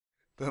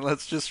Then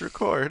let's just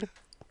record.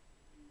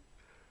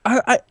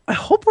 I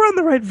hope we're on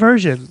the right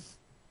version.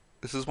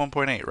 This is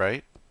 1.8,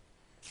 right?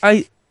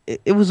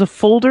 It was a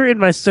folder in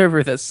my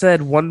server that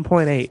said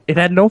 1.8. It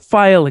had no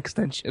file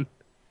extension.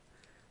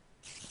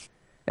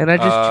 And I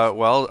just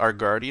Well, are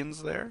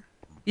Guardians there?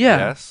 yeah.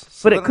 Yes.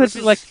 So But it then could this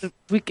be like is...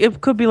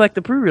 it could be like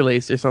the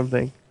pre-release or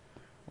something.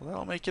 Well,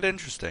 that'll make it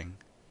interesting.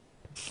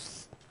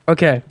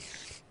 Okay.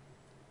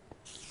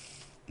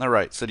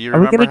 Alright, so do you Are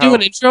we remember gonna do an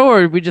how... intro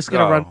or are we just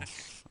gonna run?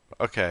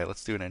 Oh, okay,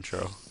 let's do an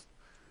intro.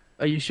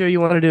 Are you sure you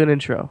want to do an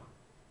intro?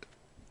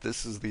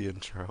 This is the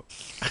intro.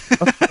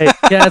 Okay.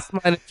 Yeah, it's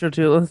my intro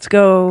too. Let's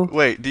go.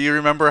 Wait, do you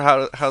remember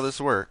how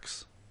this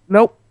works?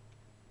 Nope.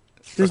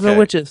 There's no Okay.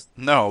 witches.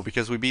 No,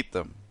 because we beat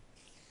them.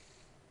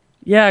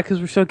 Yeah, because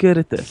we're so good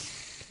at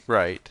this.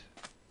 Right.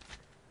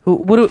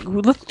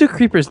 Let's do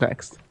creepers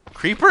next.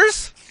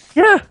 Creepers?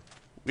 Yeah.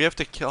 We have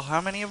to kill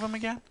how many of them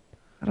again?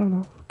 I don't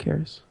know. Who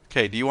cares?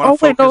 Okay, do you want to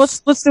Oh wait, no.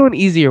 focus... Let's do an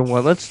easier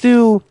one. Let's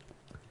do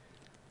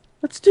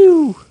let's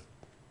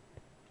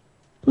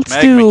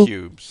Magma do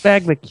cubes.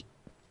 magma.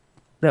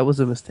 That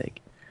was a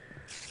mistake.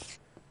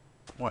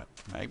 What?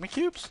 Magma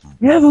cubes?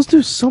 Yeah, those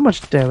do so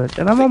much damage,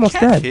 and I'm They almost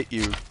can't dead. hit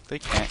you. They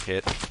can't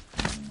hit.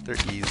 They're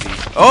easy.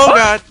 Oh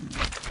god!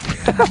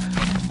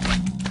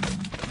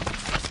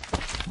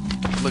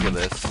 Look at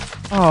this.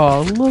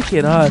 Oh, look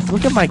at us.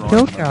 Look at my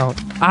kill Destroying them.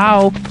 count.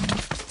 Ow.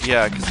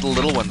 Yeah, because the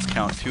little ones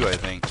count too, I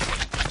think.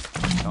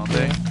 Don't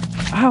they?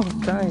 Ow,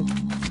 I'm dying.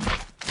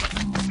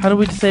 How do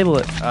we disable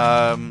it?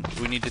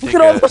 We need to Look take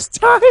at all a those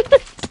diamonds.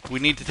 we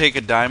need to take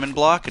a diamond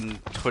block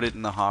and put it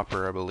in the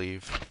hopper, I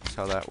believe. That's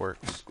how that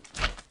works.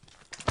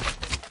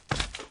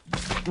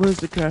 Where's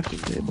the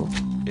crafting table?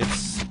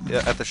 It's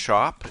at the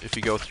shop. If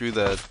you go through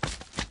the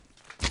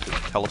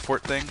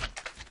teleport thing,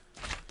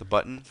 the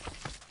button.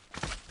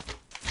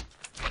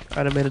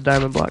 Alright, I made a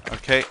diamond block.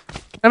 Okay.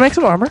 Can I make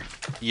some armor?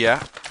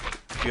 Yeah.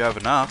 If you have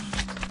enough.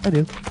 I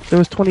do. There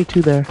was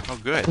 22 there. Oh,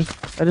 good.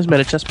 I just made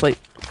a chest plate.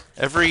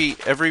 Every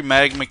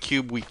magma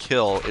cube we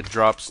kill, it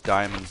drops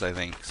diamonds, I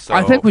think. So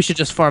I think we should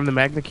just farm the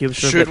magma cubes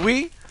for a should bit.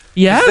 we? 'Cause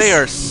Yes. they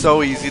are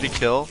so easy to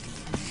kill.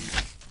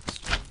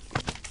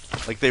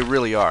 Like they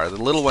really are.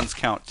 The little ones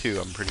count too,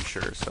 I'm pretty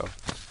sure, so.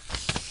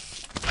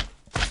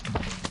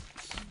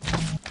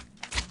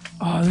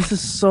 Oh, this is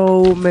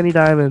so many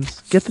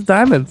diamonds. Get the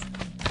diamonds.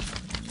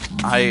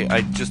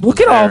 I just Look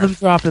was at all there. of them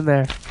dropping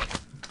there.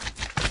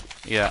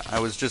 Yeah, I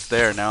was just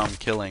there, now I'm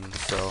killing,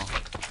 so.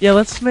 Yeah,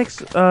 let's make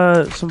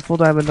some full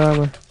diamond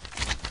armor.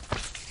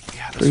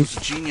 Yeah, this was a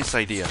genius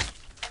idea.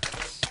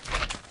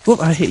 Whoop,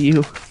 I hit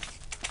you.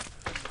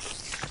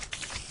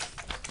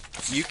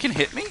 You can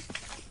hit me?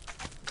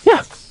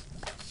 Yeah.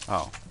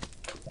 Oh.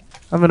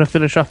 I'm gonna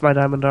finish off my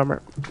diamond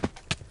armor.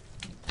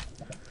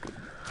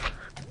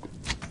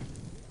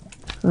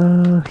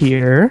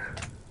 Here.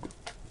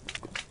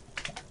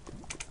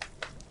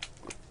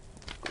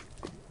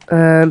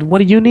 And what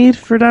do you need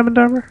for diamond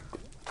armor?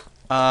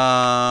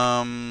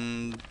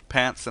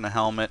 Pants and a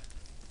helmet.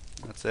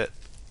 That's it.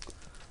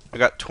 I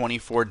got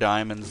 24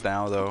 diamonds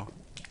now, though.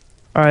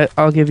 Alright,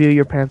 I'll give you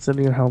your pants and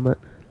your helmet.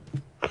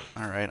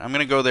 Alright, I'm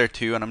gonna go there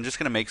too, and I'm just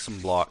gonna make some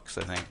blocks,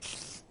 I think.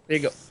 There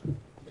you go.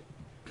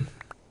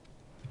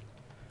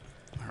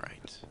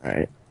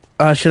 Alright.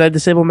 Alright. Should I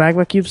disable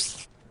magma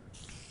cubes?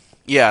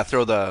 Yeah,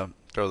 throw the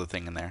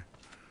thing in there.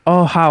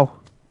 Oh, how?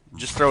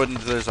 Just throw it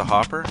into there's a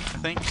hopper, I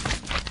think.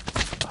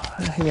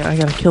 Hang on, I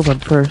gotta kill them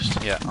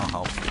first. Yeah, I'll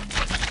help.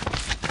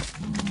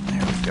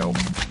 There we go.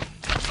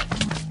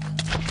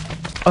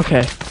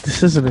 Okay,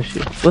 this is an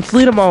issue. Let's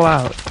lead them all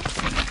out.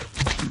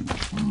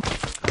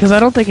 Because I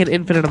don't think an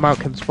infinite amount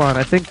can spawn.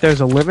 I think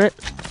there's a limit.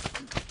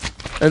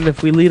 And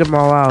if we lead them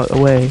all out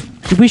away...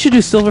 We should do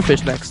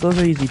silverfish next. Those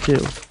are easy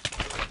too.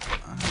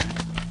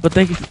 But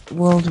they...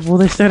 Well, will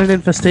they start an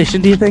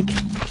infestation, do you think?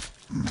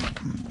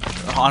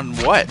 On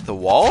what? The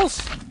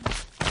walls?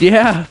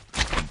 Yeah.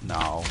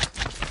 No.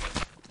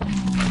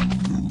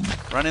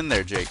 Run in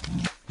there, Jake.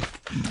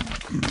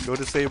 Go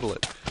disable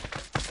it.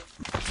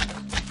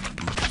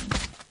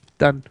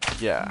 Done.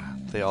 Yeah,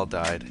 they all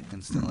died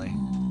instantly.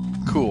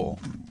 Cool.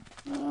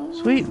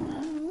 Sweet.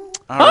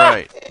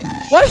 Alright.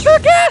 What is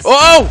that gas?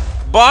 Whoa!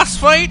 Boss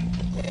fight?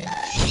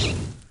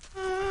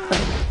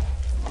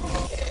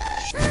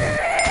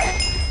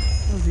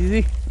 That was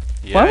easy.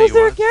 Yeah, Why was you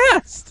there a want-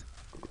 ghast?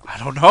 I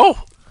don't know.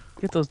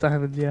 Get those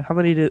diamonds, yeah. How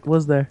many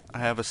was there? I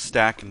have a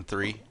stack and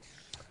 3.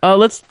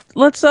 Let's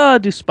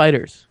do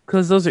spiders.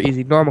 Because those are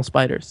easy. Normal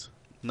spiders.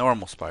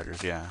 Normal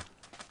spiders, yeah.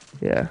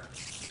 Yeah.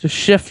 Just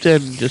shift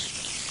and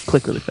just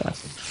click really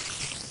fast.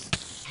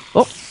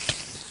 Oh.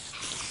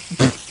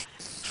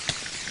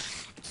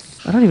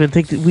 I don't even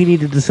think that we need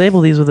to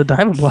disable these with a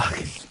diamond block.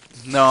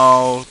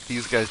 No,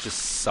 these guys just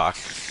suck.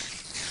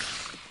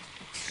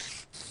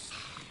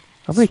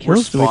 How many We're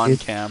kills do we spawn get?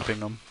 camping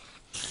them.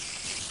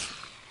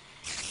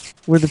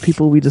 We're the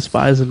people we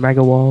despise in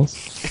mega walls.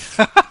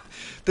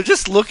 They're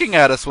just looking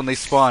at us when they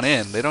spawn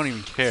in. They don't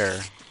even care.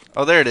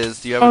 Oh, there it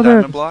is. Do you have Oh, a there.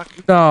 diamond block?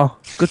 No.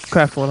 Good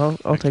craft one.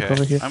 I'll take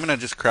over here. I'm gonna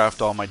just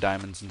craft all my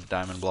diamonds into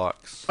diamond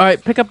blocks.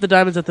 Alright, pick up the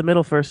diamonds at the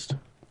middle first.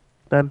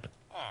 then?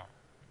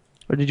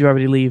 Or did you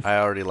already leave? I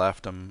already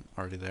left. I'm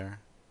already there.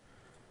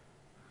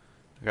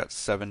 I got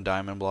 7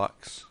 diamond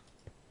blocks.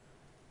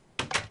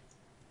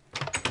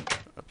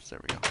 Oops, there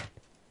we go.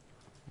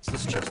 What's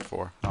this chest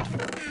for? Oh.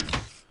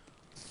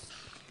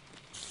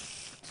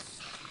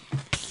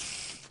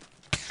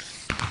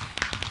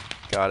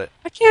 Got it.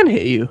 I can't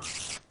hit you.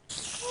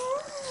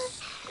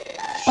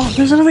 Oh,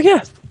 there's another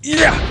gas.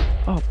 Yeah.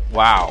 Oh,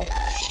 Wow.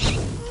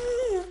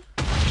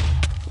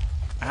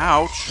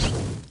 Ouch.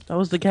 that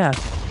was the gas.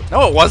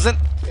 No, it wasn't.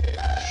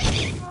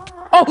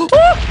 Oh,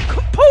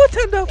 pull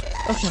Nintendo.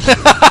 Okay.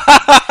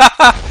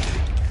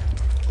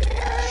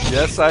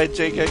 Yes, I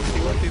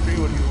JKXT123.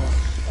 What do you want?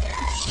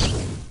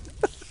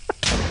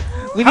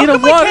 We How need a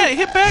come I water. can't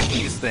hit back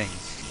these things?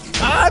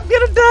 I'm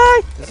gonna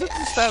die. Is it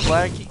just that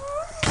laggy?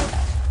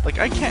 Like,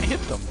 I can't hit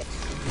them.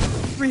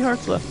 3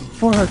 hearts left.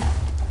 4 hearts.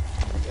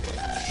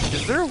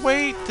 Is there a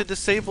way to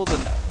disable the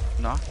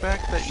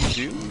knockback that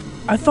you do?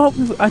 I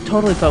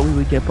totally thought we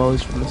would get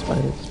bows from the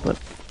spiders, but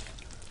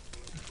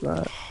it's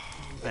not.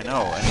 I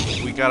know,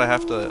 and we gotta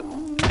have to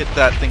hit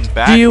that thing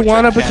back. Do you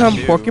want to become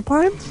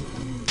porcupines?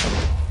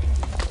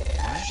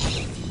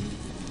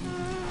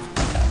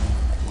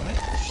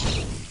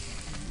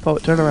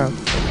 Poet, turn around.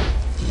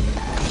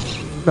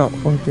 No,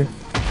 over here.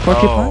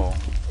 Porcupine?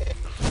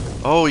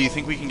 Oh, you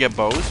think we can get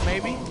bows,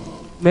 maybe?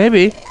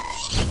 Maybe.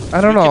 I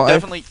don't know.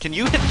 Definitely. Can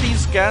you hit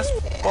these gas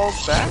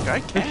balls back?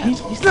 I can't.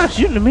 He's not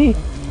shooting at me.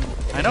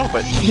 I know,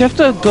 but You have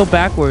to go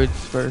backwards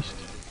first.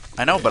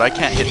 I know, but I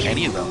can't hit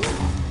any of them.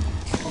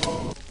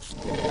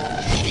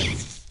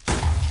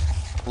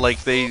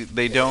 Like they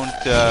don't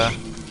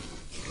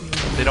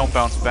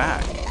bounce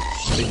back.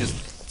 They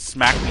just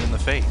smack me in the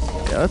face.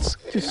 Yeah, let's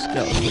just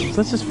skeletons.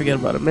 Let's just forget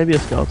about it. Maybe a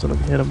skeleton will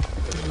hit him.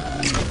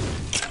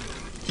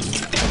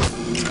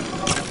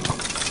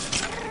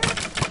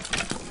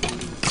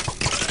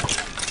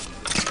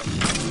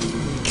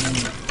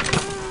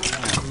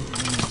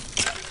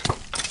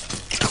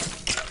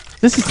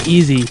 This is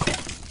easy.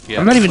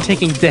 Yeah, I'm not even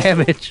taking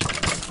damage.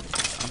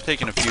 I'm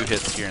taking a few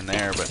hits here and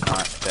there, but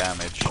not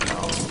damage.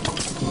 No.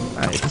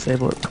 Alright,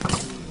 disable it.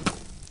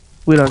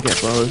 We don't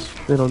get bows.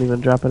 They don't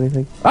even drop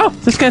anything. Oh,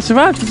 this guy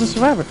survived. He's a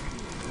survivor.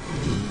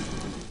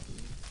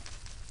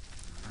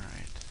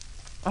 Alright.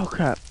 Oh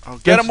crap. Oh,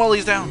 get him while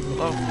he's down.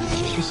 Low.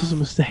 This was a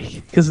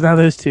mistake. Because now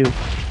there's 2.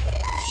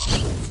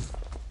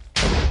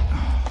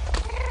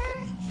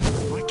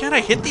 Why can't I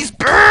hit these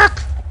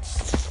back?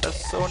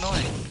 That's so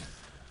annoying.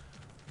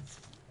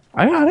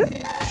 I got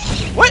it.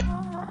 What?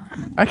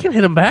 I can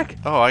hit him back.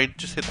 Oh, I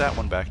just hit that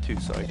one back too,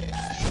 so I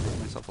made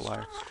myself a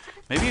liar.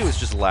 Maybe it was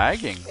just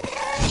lagging.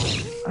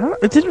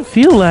 It didn't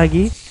feel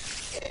laggy.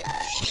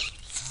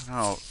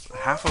 No,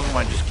 half of them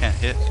I just can't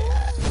hit.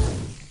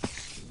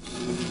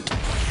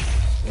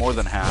 More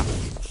than half.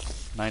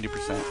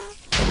 90%.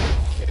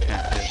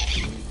 Can't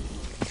hit.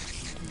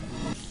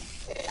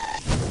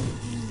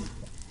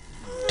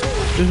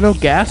 There's no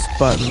gas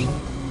button.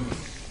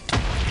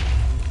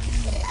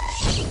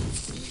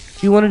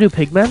 Do you want to do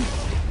pigmen?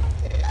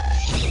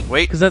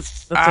 Wait. Because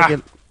that's like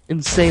an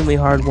insanely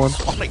hard one.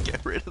 I want to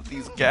get rid of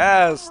these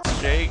gas,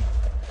 Jake.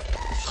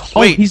 Oh,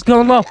 Wait. he's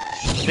going low.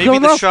 Maybe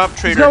the shop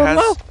trader has...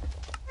 Low.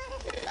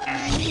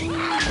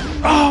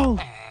 Oh!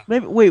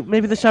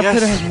 Maybe the shop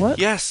trader has what?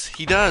 Yes,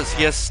 he does.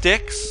 He has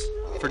sticks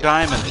for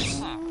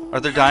diamonds.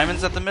 Are there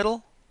diamonds at the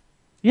middle?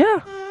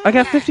 Yeah, I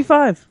got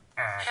 55.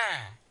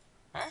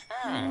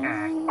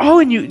 Oh,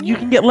 and you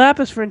can get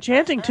lapis for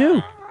enchanting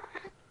too.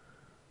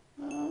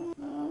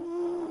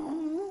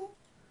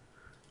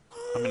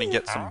 I'm gonna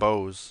get some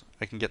bows.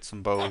 I can get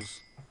some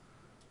bows.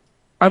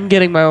 I'm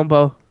getting my own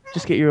bow.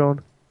 Just get your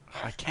own.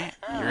 I can't.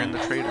 You're in the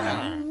trader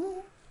now.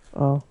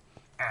 Oh.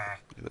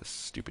 Look at this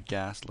stupid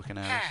gas looking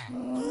at us.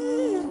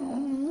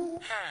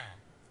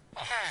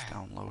 It's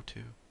down low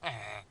too.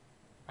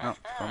 No,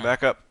 going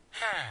back up.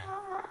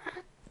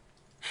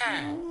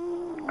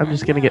 I'm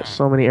just gonna get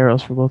so many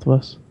arrows for both of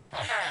us.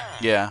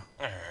 Yeah.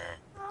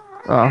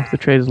 Oh, the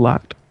trade is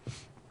locked.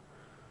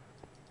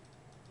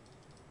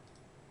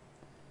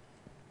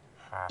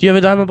 Do you have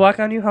a diamond block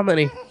on you? How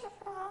many?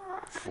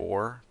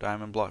 4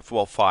 diamond blocks.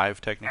 Well, 5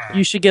 technically.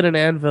 You should get an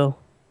anvil.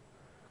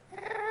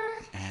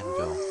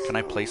 Anvil. Can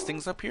I place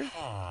things up here?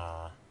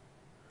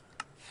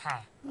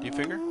 Do you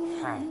figure?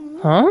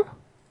 Huh?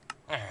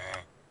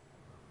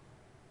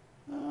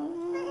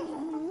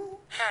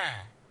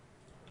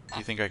 Do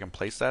you think I can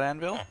place that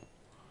anvil?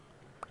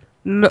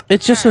 No, it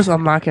just says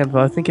unlock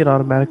anvil. I think it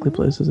automatically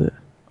places it.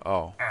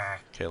 Oh.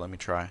 Okay, let me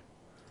try.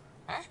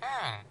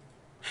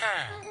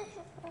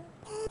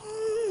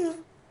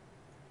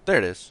 There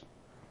it is.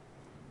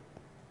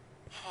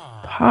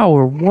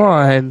 Power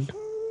 1.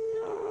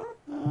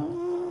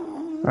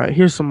 Alright,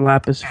 here's some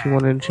lapis if you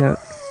want to enchant.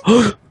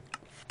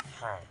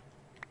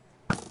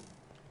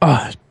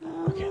 Oh,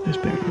 okay, there's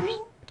barriers.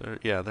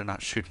 They're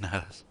not shooting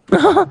at us.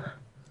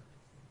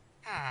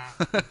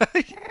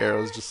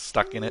 Arrow's just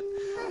stuck in it.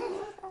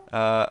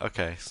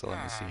 Okay, so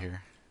let me see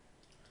here.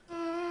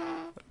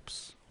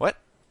 Oops. What?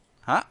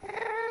 Huh?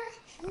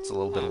 That's a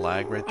little bit of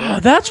lag right there. Oh,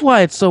 that's why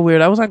it's so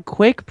weird. I was on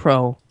Quake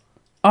Pro.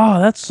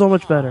 Oh, that's so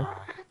much better.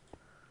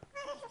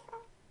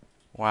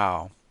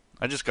 Wow.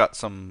 I just got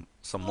some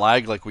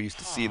lag like we used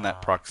to see in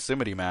that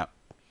proximity map.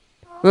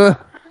 Ugh.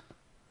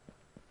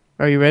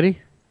 Are you ready?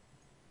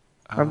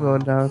 I'm Uh,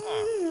 going down.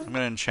 I'm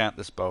gonna enchant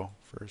this bow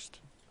first.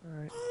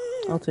 Alright.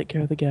 I'll take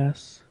care of the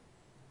gas.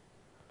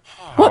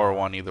 Power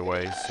one either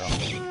way, so.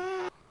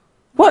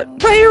 What?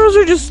 My arrows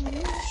are just...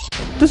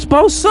 This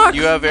bow sucks!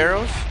 You have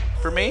arrows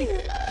for me?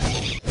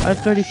 I have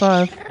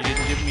 35. You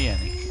didn't give me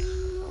any.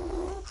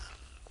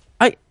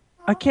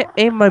 I can't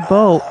aim my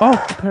bow.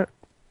 Oh, I'm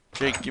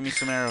Jake, give me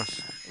some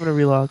arrows. gonna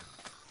relog.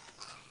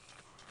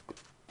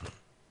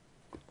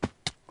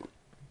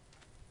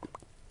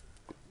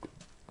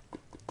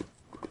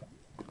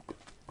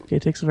 Okay,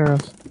 take some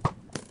arrows.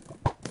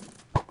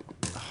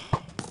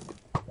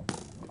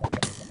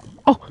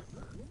 Oh!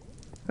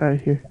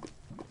 Alright, here.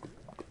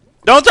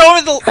 Don't throw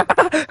me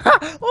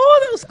the... Oh,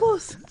 that was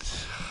close!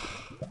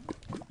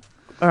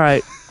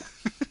 Alright.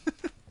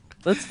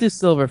 Let's do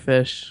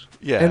silverfish.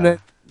 Yeah. And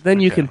then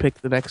you Okay. can pick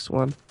the next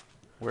one.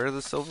 Where are the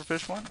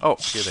silverfish one? Oh,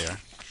 here they are.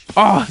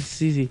 Oh,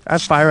 it's easy. I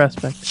have fire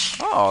aspect.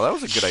 Oh, that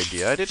was a good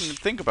idea. I didn't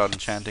think about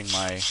enchanting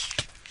my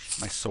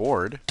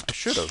sword. I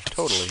should have,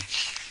 totally.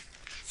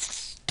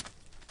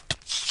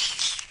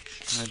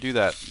 I'm gonna do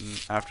that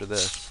after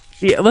this.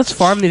 Yeah, let's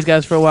farm these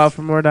guys for a while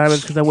for more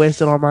diamonds because I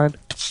wasted all mine.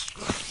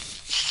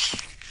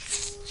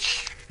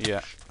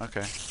 Yeah,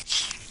 okay.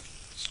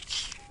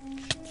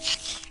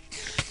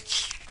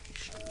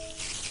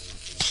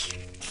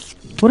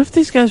 What if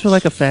these guys were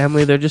like a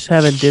family? They're just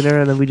having dinner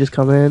and then we just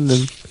come in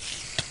and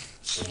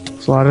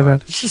slaughter them.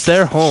 This is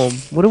their home.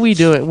 What are we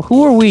doing?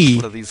 Who are we?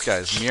 What are these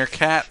guys?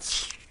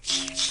 Meerkats?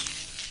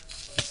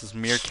 This is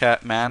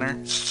Meerkat Manor.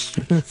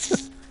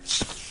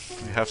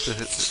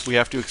 We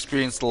have to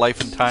experience the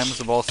life and times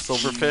of all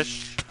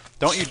silverfish.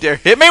 Don't you dare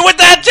hit me with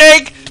that,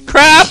 Jake!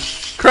 Crap!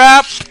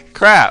 Crap!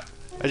 Crap!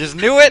 I just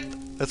knew it.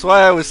 That's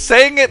why I was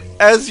saying it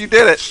as you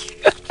did it.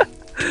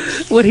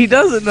 What he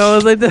doesn't know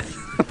is I did.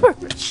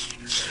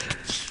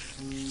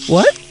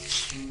 What?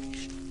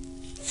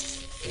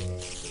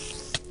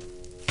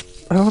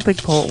 I don't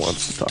think Paul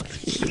wants to talk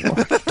to me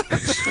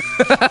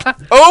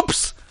anymore.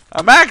 Oops!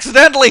 I'm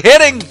accidentally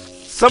hitting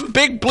some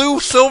big blue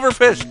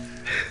silverfish.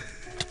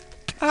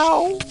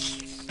 Ow!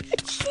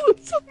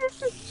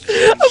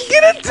 I'm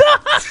gonna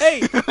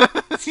die!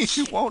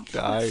 You won't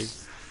die.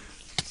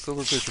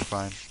 Silverfish are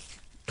fine.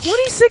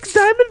 26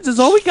 diamonds is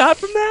all we got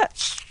from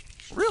that?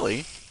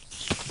 Really?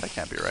 That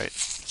can't be right.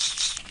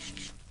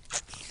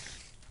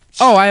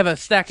 Oh, I have a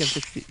stack of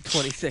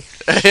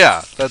 26.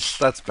 Yeah,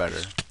 that's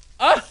better.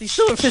 Ah, these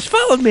silverfish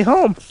followed me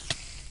home.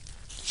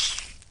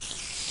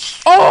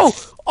 Oh!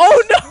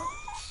 Oh no!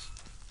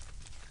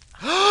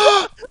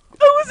 I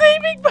was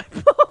aiming my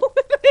bow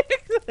and I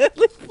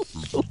accidentally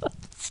blew up.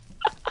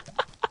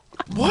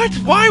 What?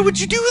 Why would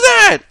you do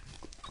that?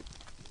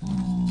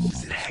 It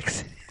was an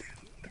accident.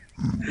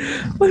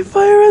 My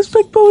fire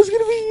aspect bow is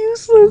gonna be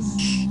useless.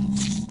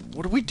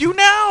 What do we do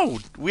now?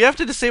 We have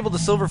to disable the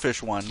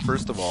silverfish one,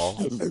 first of all.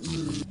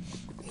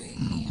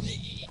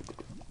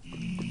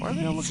 Why are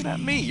they all looking at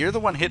me? You're the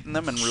one hitting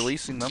them and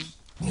releasing them.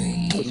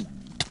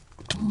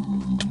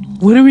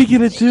 What are we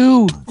gonna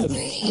do?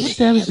 What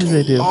damage do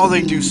they do? Oh,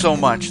 they do so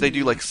much. They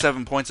do like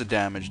 7 points of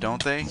damage,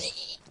 don't they?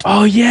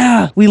 Oh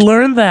yeah, we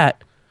learned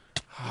that.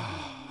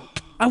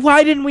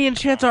 Why didn't we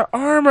enchant our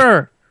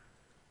armor?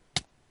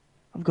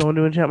 I'm going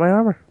to enchant my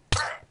armor.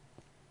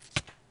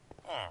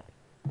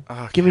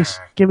 Okay.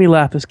 Give me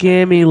lapis.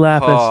 Give me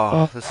lapis.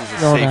 Oh, this is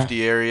a no,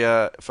 safety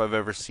area if I've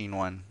ever seen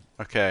one.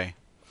 Okay.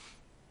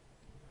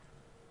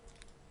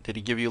 Did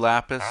he give you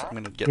lapis? I'm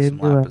gonna get some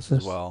lapis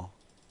as well.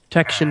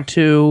 Protection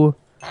 2.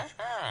 What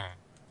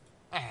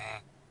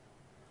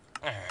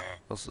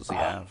else does he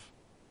have?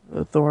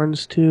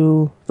 Thorns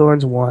 2.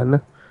 Thorns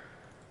 1.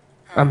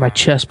 On my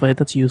chest plate,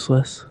 that's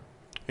useless.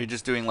 Are you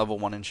just doing level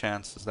 1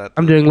 enchants? Is that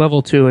I'm doing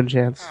level 2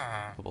 enchants.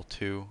 level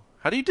 2?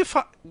 How do you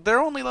define? They're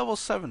only level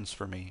 7s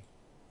for me.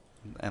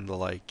 And the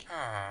like.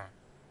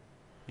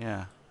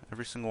 Yeah,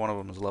 every single one of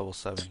them is level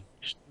 7.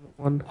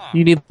 One.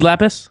 You need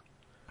lapis?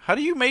 How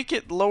do you make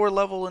it lower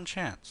level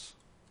enchants?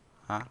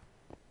 Huh?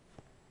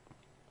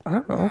 I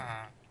don't know.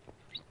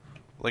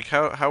 Like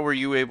how were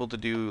you able to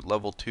do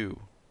level 2?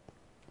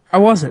 I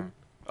wasn't.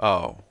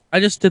 Oh. I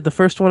just did the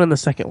first one and the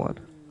second one.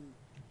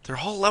 They're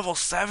all level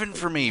 7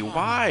 for me.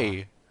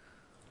 Why?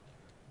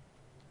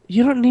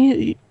 You don't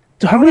need.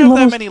 I How don't many have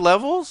levels? that many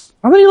levels?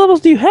 How many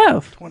levels do you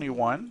have?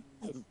 21.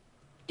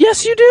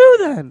 Yes, you do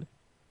then.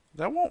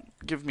 That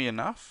won't give me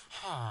enough.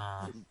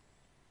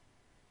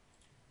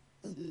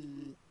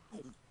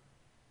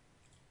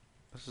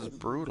 This is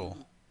brutal.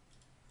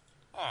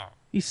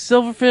 These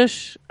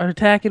silverfish are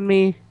attacking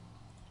me.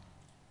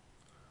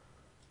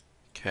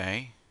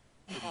 Okay.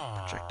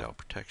 Projectile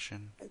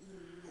protection.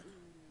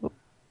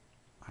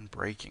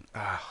 Unbreaking.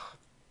 Ugh.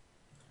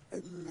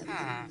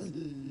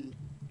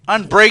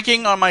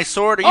 Unbreaking on my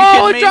sword? Are you Oh,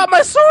 kidding I me? dropped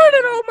my sword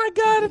and oh my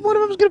god, one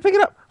of them's gonna pick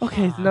it up.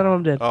 Okay, none of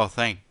them did. Oh,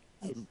 thank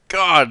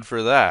God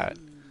for that.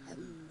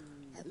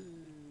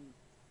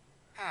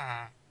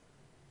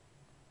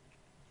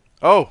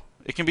 Oh,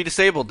 it can be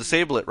disabled.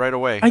 Disable it right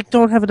away. I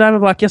don't have a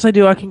diamond block. Yes, I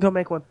do. I can go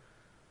make one.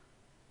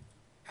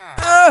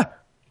 Ah!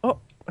 Oh,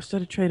 I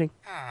started trading.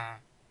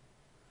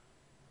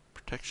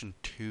 Protection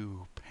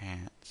 2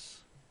 pants.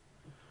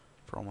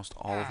 For almost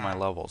all of my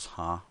levels,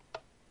 huh?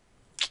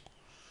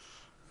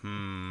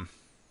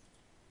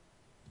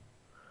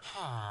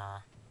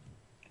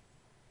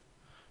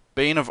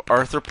 Bane of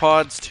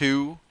Arthropods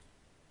 2.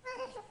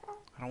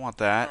 I don't want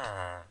that.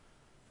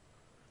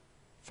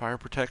 Fire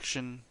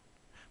protection.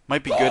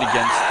 Might be good against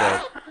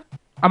the...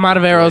 I'm out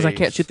of arrows. I blaze.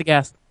 can't shoot the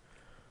ghast.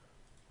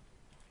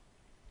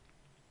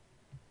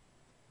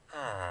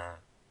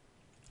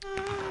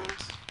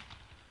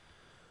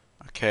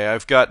 Okay,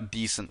 I've got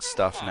decent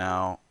stuff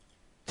now.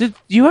 Did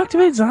you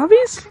activate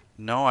zombies?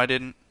 No, I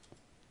didn't.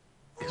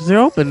 Because they're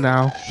open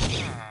now.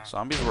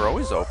 Zombies were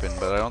always open,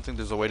 but I don't think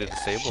there's a way to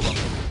disable them.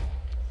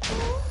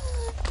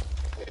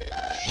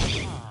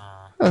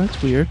 Oh,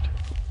 that's weird.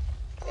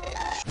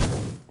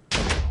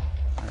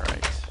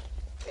 Alright.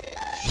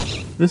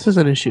 This is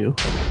an issue.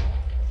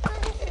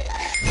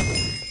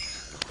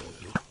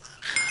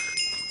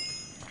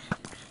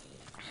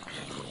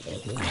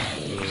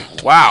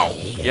 Wow!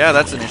 Yeah,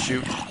 that's an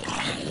issue.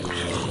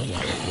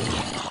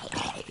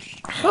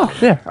 Oh,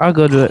 there. I'll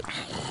go do it.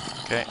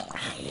 Okay.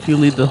 You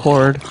lead the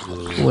horde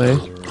away.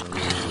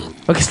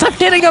 Okay, stop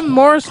hitting them!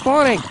 More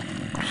spawning!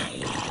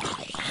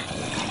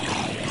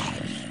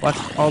 Watch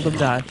all of them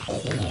die.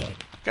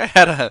 Guy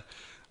had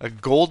a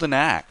golden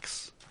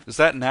axe. Is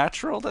that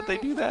natural that they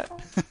do that?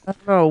 I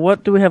don't know.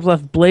 What do we have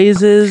left?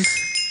 Blazes,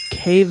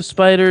 cave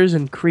spiders,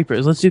 and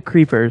creepers. Let's do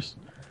creepers.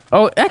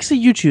 Oh, actually,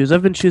 you choose.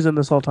 I've been choosing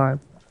this whole time.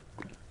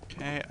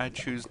 Okay, I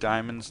choose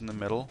diamonds in the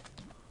middle.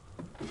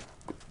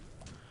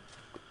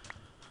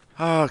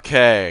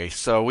 Okay,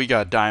 so we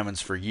got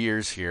diamonds for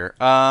years here.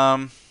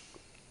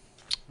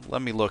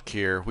 Let me look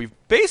here. We've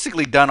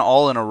basically done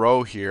all in a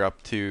row here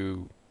up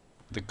to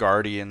the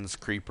guardians,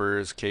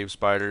 creepers, cave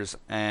spiders,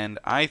 and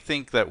I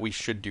think that we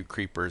should do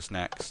creepers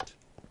next.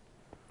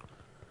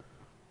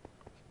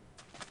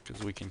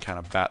 Because we can kind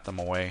of bat them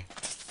away.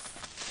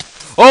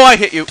 Oh, I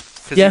hit you!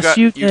 Yes,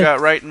 you got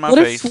right in my what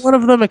face. What if one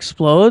of them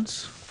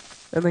explodes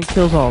and then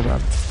kills all of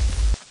them?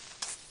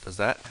 Does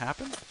that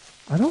happen?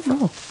 I don't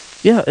know.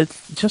 Yeah, it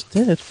just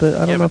did, but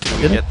I don't know if do it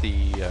we did. get the,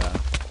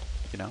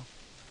 you know?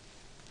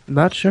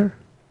 Not sure.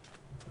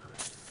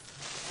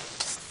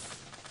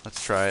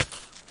 Let's try it.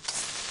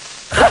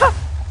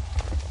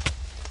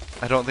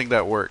 I don't think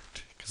that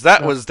worked. Because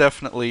that was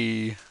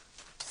definitely...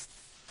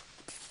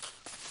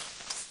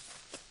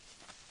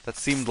 That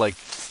seemed like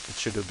it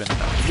should have been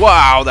enough.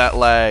 Wow, that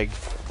lag!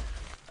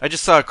 I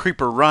just saw a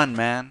creeper run,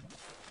 man.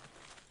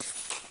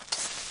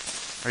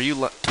 Are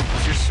you...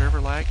 Is your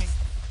server lagging?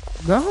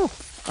 No.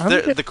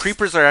 The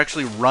creepers are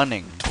actually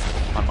running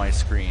on my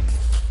screen.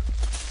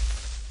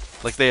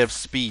 Like they have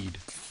speed.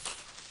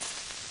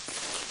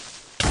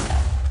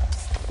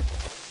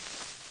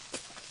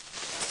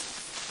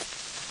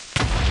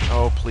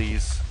 Oh,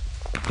 please.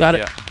 Got it.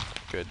 Yeah,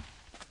 good.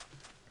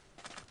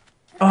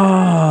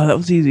 Oh, that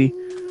was easy.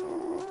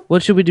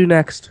 What should we do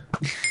next?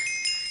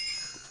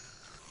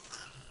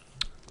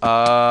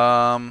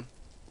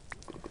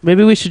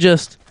 Maybe we should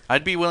just...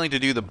 I'd be willing to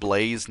do the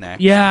blaze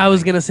next. Yeah, I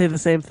was gonna say the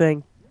same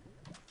thing.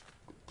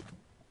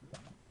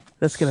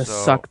 That's gonna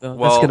suck, though.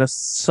 Well, that's gonna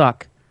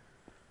suck.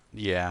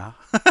 Yeah.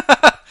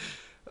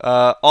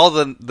 All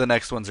the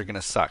next ones are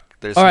gonna suck.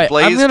 There's All right,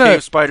 blaze,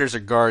 cave spiders, or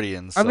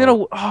guardians. I'm gonna...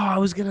 Oh, I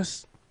was gonna...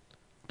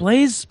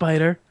 Blaze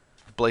spider?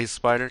 Blaze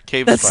spider?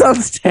 Cave that spider. That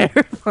sounds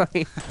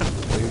terrifying.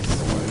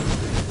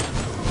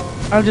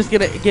 I'm just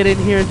gonna get in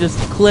here and just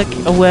click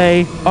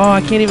away. Oh,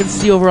 I can't even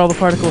see over all the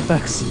particle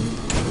effects.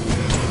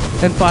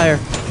 And fire.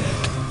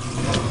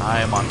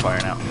 I am on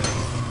fire now.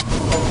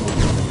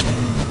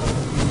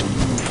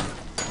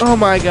 Oh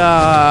my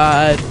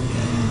god.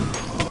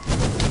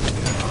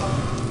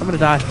 I'm gonna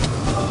die.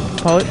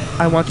 Poet,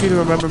 I want you to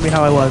remember me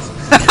how I was.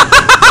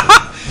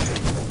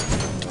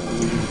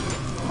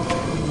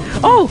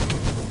 Oh!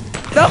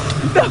 No!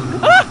 No!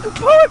 Ah!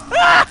 Poet!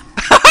 Ah!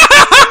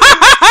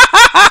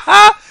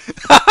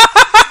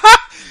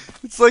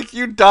 It's like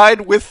you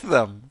died with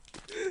them.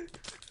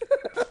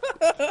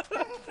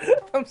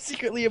 I'm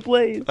secretly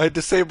ablaze. I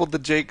disabled the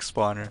Jake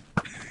spawner.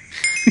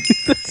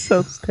 That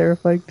sounds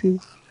terrifying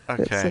too.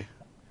 Okay.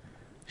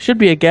 Should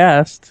be a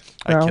ghast.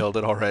 I killed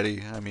it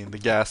already. I mean, the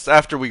ghast.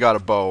 After we got a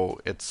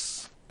bow,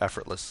 it's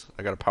effortless.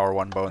 I got a power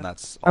 1 bow, and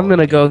that's all I'm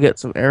gonna go get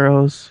some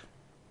arrows.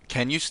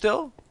 Can you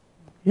still?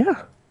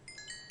 Yeah.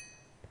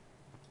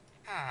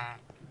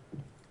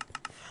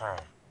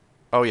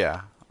 Oh,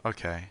 yeah.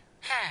 Okay.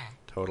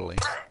 Totally.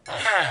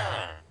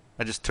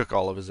 I just took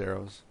all of his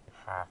arrows.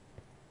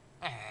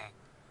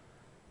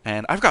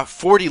 And I've got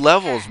 40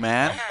 levels,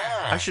 man.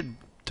 I should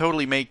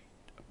totally make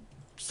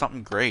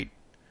something great.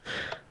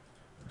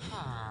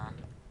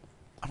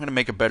 I'm gonna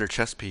make a better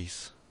chess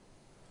piece.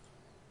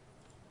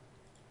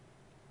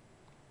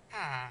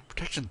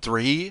 Protection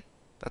 3?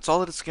 That's all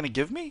that it's gonna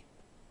give me?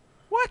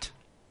 What?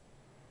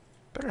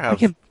 Better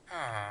have...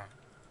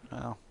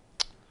 Well,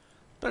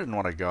 better than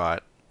what I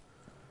got.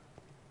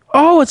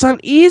 Oh, No, it's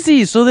on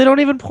easy, so they don't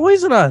even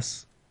poison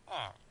us.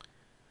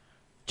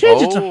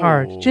 Change it to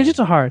hard. Change it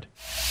to hard.